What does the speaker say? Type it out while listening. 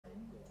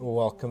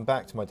Welcome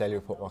back to my daily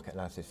report market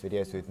analysis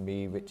videos with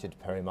me, Richard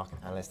Perry, market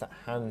analyst at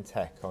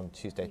Hantec on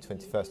Tuesday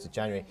 21st of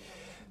January.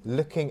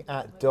 Looking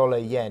at dollar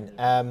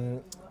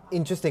yen.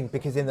 Interesting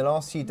because in the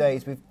last few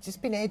days we've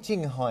just been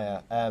edging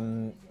higher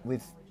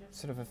with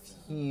sort of a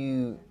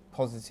few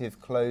positive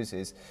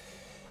closes.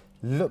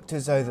 Looked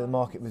as though the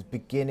market was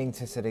beginning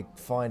to sort of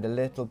find a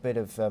little bit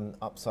of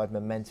upside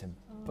momentum,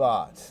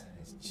 but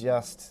it's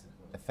just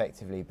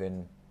effectively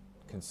been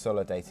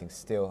consolidating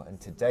still, and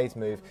today's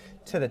move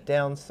to the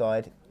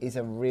downside is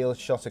a real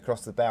shot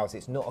across the bows.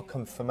 It's not a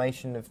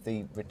confirmation of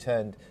the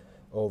return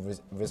or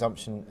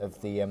resumption of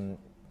the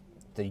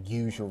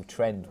usual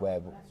trend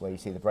where you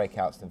see the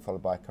breakouts then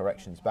followed by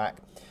corrections back.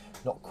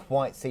 Not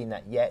quite seen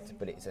that yet,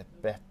 but it's a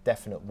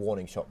definite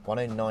warning shot.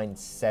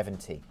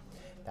 109.70,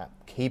 that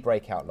key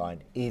breakout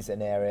line, is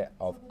an area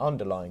of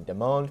underlying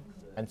demand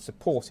and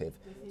supportive.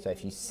 So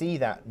if you see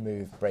that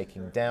move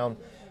breaking down,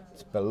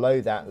 it's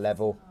below that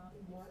level,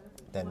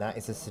 then that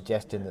is a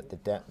suggestion that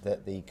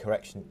the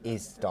correction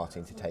is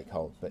starting to take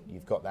hold. But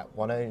you've got that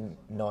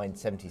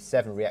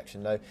 109.77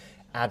 reaction low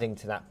adding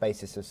to that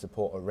basis of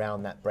support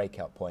around that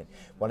breakout point.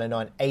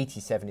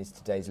 109.87 is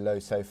today's low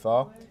so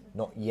far,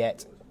 not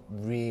yet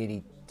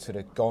really sort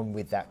of gone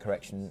with that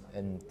correction,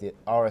 and the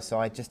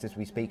RSI, just as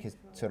we speak, has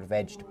sort of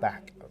edged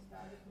back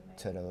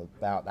to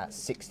about that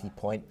 60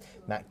 point.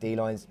 MACD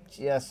lines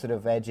just sort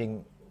of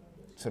edging,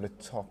 sort of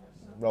top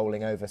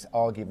rolling over,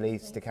 arguably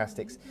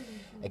stochastics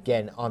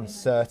again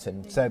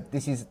uncertain. So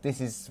this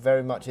is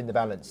very much in the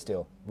balance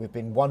still. We've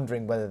been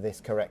wondering whether this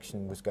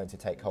correction was going to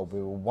take hold. We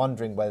were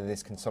wondering whether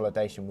this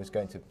consolidation was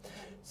going to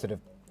sort of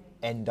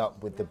end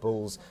up with the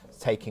bulls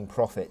taking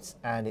profits,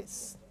 and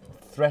it's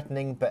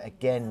threatening, but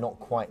again not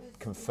quite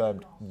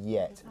confirmed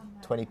yet.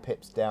 20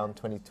 pips down,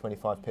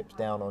 25 pips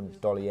down on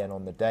dollar yen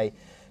on the day.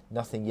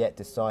 Nothing yet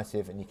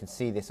decisive, and you can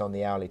see this on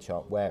the hourly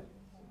chart where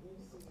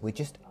we're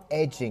just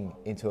edging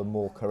into a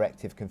more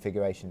corrective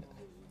configuration.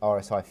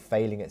 RSI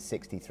failing at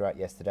 60 throughout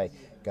yesterday,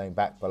 going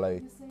back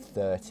below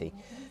 30.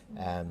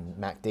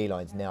 MACD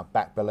lines now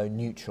back below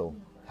neutral,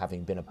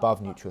 having been above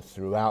neutral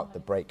throughout the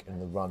break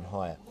and the run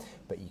higher.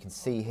 But you can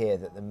see here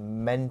that the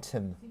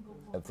momentum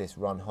of this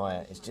run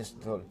higher is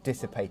just sort of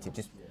dissipated,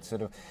 just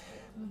sort of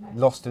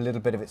lost a little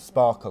bit of its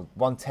sparkle.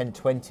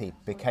 110.20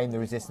 became the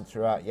resistance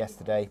throughout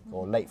yesterday,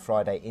 or late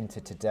Friday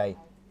into today,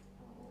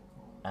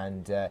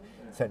 and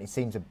certainly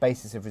seems a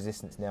basis of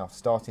resistance now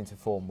starting to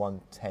form.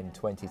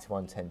 110.20 to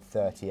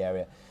 110.30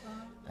 area,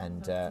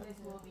 and as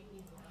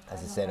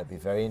I said, it'll be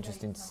very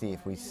interesting to see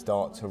if we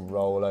start to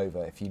roll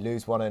over. If you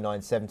lose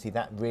 109.70,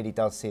 that really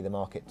does see the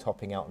market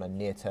topping out on a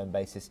near-term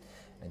basis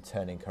and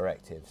turning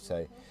corrective.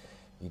 So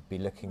you'd be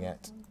looking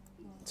at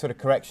sort of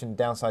correction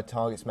downside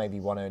targets, maybe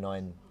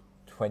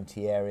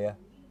 109.20 area,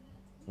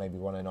 maybe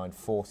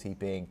 109.40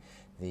 being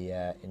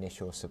the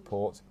initial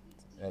support.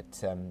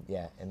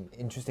 Yeah, and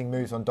interesting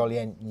moves on dollar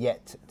yen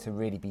yet to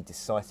really be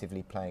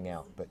decisively playing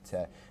out, but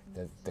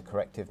the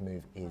corrective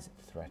move is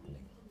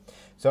threatening.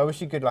 So I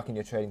wish you good luck in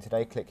your trading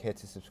today. Click here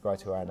to subscribe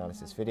to our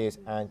analysis videos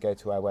and go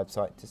to our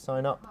website to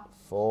sign up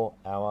for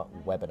our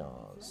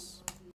webinars.